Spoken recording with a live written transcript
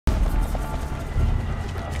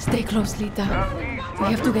Stay close, Lita. We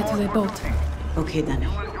have to get to the boat. Okay, Danny.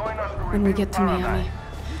 When we get to Miami.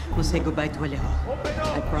 We'll say goodbye to Alejo.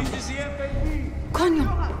 I promise.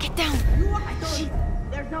 Coño, get down! Shit,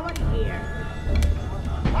 there's nobody here.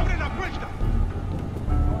 ¡Abre la puerta!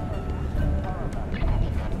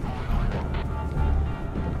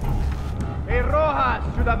 Hey, Rojas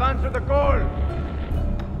should have answered the call.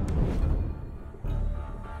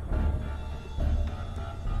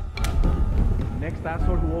 Next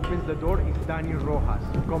asshole who opens the door is Danny Rojas.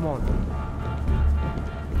 Come on.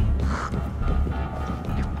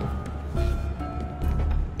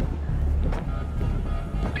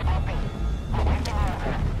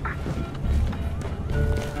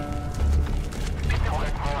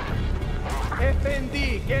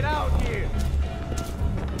 FND, get out here!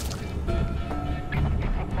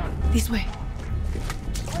 This way.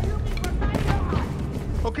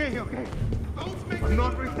 Okay. I'm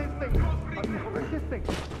not resisting. I'm not resisting.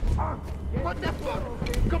 What the fuck?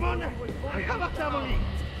 Come on! I have a family!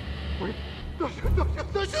 Wait.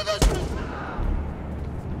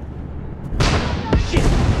 Shit!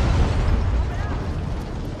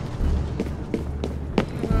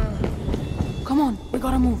 Come on, we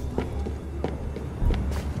gotta move.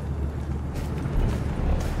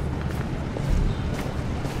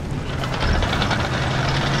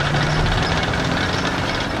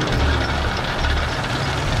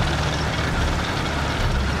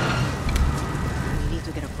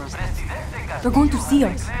 They're going to see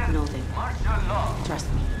us. No, they won't. Trust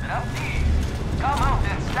me. Come out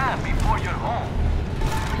and stand before your home.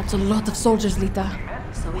 That's a lot of soldiers, Lita.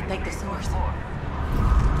 So we take the source.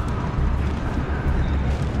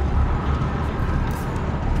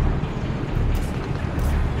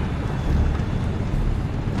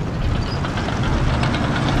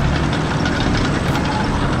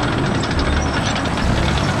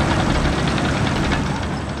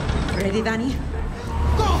 Ready, Danny?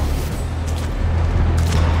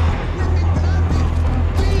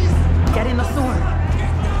 Get in the sword.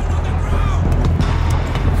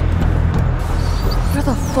 Where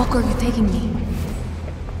the fuck are you taking me?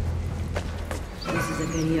 This is a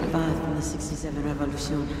guerrilla path from the 67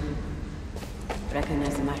 Revolution.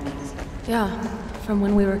 Recognize the markings? Yeah, from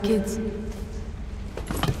when we were kids. You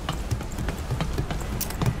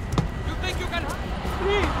think you can...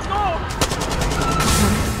 Please, no!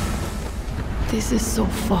 This is so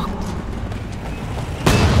fucked.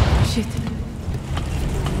 Shit.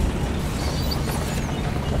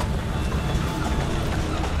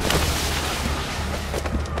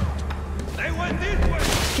 They went this way!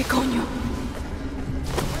 ¿Qué coño?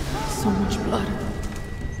 So much blood.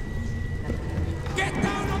 Get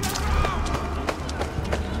down on the ground!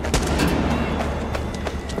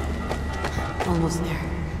 Almost there.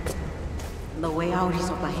 The way out is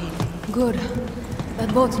up ahead. Good.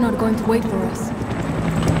 That boat's not going to wait for us.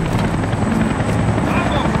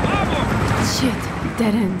 Shit,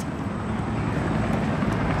 dead end.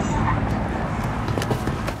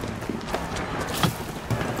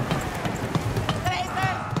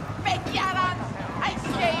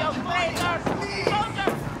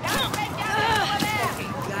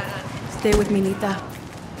 Stay with me, Nita.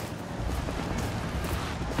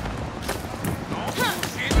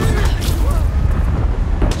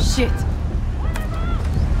 Shit.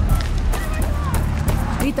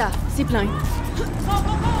 Rita, zipline.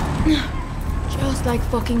 Just like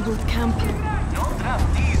fucking boot camp. Don't have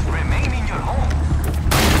these remain in your home.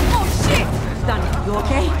 Oh shit! Danny, you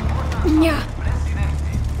okay? Yeah.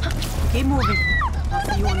 Keep moving. I'll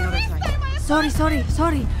see you on the other side.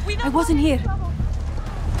 Sorry. I wasn't here.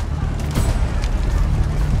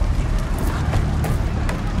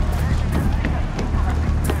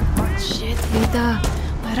 Shit, Rita.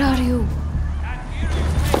 Where are you?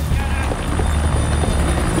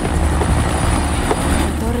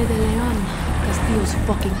 Torre de Leon. Castillo's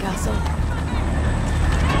fucking castle.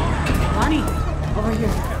 Danny, over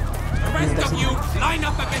here. The rest of you, line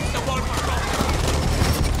up against the wall for cover.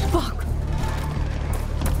 Fuck!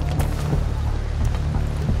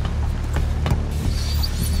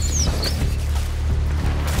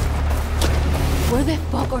 Where the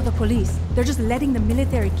fuck are the police? They're just letting the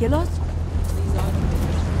military kill us?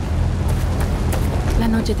 La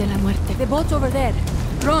noche de la muerte. The boat's over there.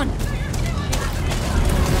 Run!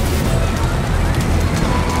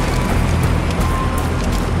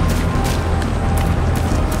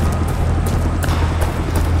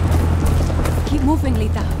 Keep moving,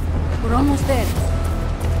 Lita. We're almost there.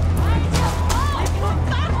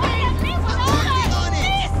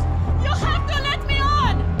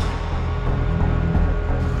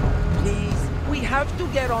 Have to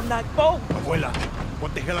get on that boat. Abuela,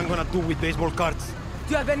 what the hell I'm gonna do with baseball cards?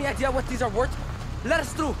 you have any idea what these are worth? Let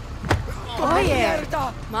us through. Oh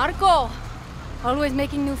yeah. Marco. Always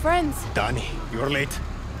making new friends. Danny, you're late.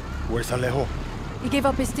 Where's Alejo? He gave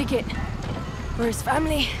up his ticket. For his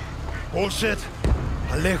family. Bullshit.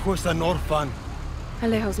 Alejo is an orphan.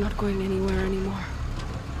 Alejo's not going anywhere anymore.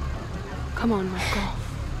 Come on, Marco.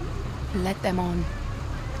 Let them on.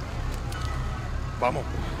 Vamos.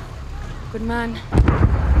 Good man.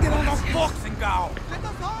 Get on the box and go. Let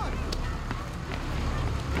us on.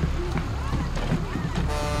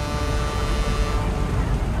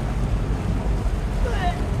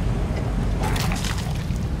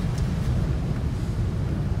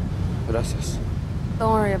 Gracias.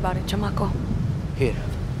 Don't worry about it, chamaco. Here.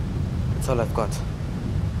 That's all I've got.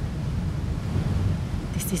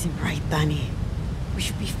 This isn't right, Danny. We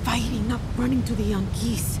should be fighting, not running to the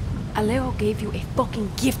Yankees. Alejo gave you a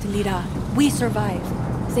fucking gift, Lira. We survived.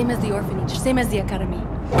 Same as the orphanage, same as the academy.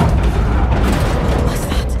 What's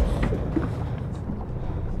that?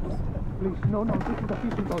 Please, no, this is a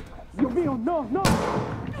fishing boat. Dios mío, no!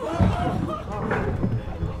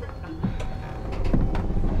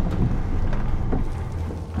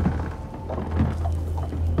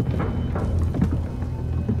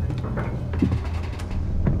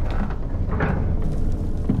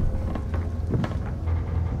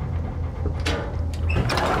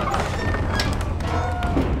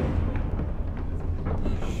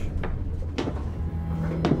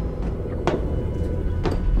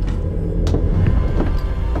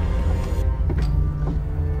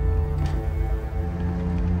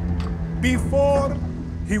 Before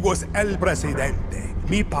he was El Presidente,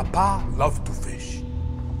 mi papa loved to fish.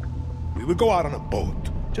 We would go out on a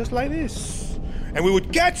boat, just like this, and we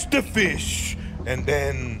would catch the fish, and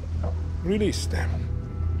then release them.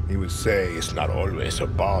 He would say, it's not always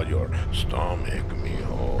about your stomach,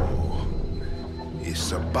 mijo.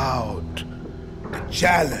 It's about the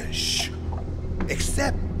challenge.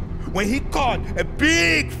 Except when he caught a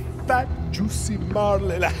big, fat, juicy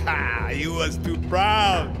marlin, he was too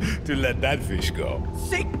proud to let that fish go.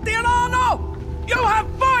 Si tirano! You have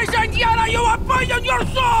poisoned Yara! You have poisoned your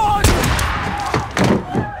soul!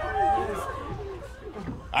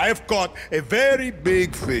 I have caught a very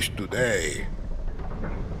big fish today.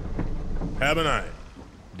 Haven't I,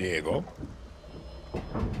 Diego?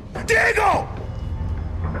 Diego!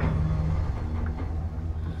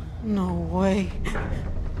 No way.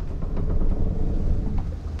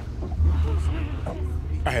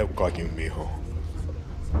 I have caught you, mijo.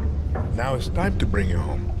 Now it's time to bring you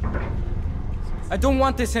home. I don't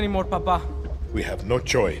want this anymore, Papa. We have no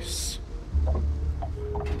choice.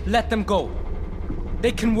 Let them go.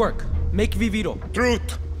 They can work. Make Viviro.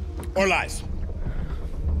 Truth or lies?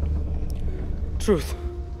 Truth.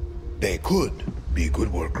 They could be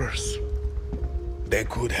good workers. They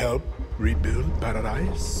could help rebuild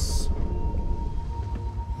paradise.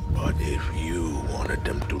 But if you wanted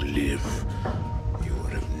them to live, you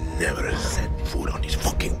would have never set foot on this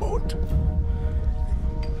fucking boat.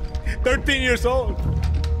 13 years old.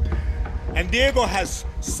 And Diego has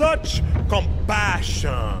such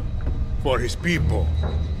compassion for his people.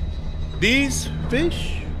 These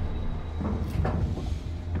fish,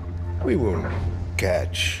 we will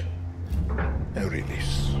catch and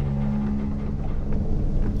release.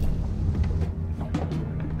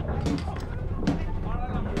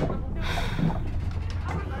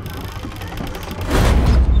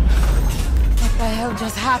 What the hell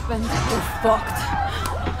just happened? We're fucked.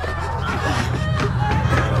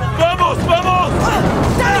 ¡Vamos, vamos!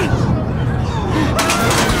 Danny!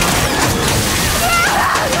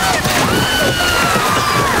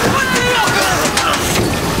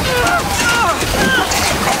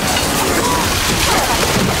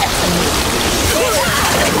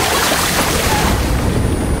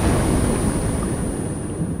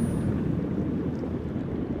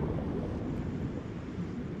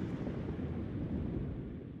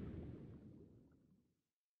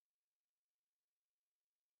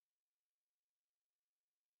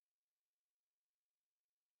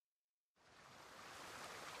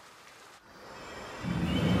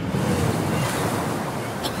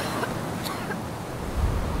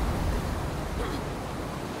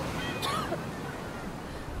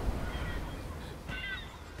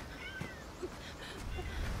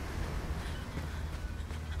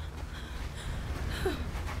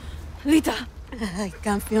 Lita! I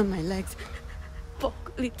can't feel my legs.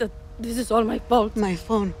 Fuck, Lita. This is all my fault. My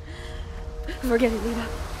phone. Forget it, Lita.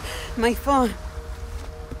 My phone.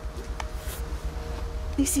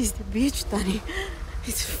 This is the beach, Danny.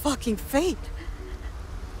 It's fucking fate.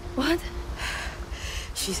 What?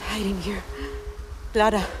 She's hiding here.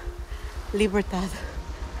 Clara, Libertad,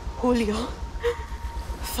 Julio.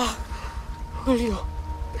 Fuck. Julio.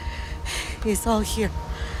 It's all here.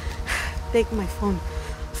 Take my phone.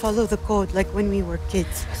 Follow the code like when we were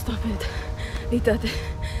kids. Stop it. Rita,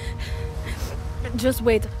 just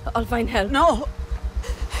wait. I'll find help. No!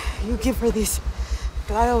 You give her this.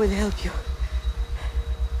 Clara will help you.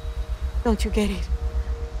 Don't you get it?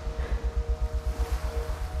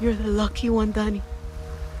 You're the lucky one, Danny.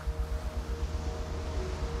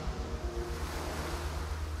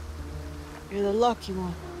 You're the lucky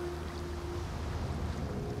one.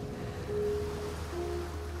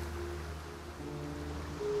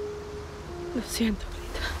 Lo siento.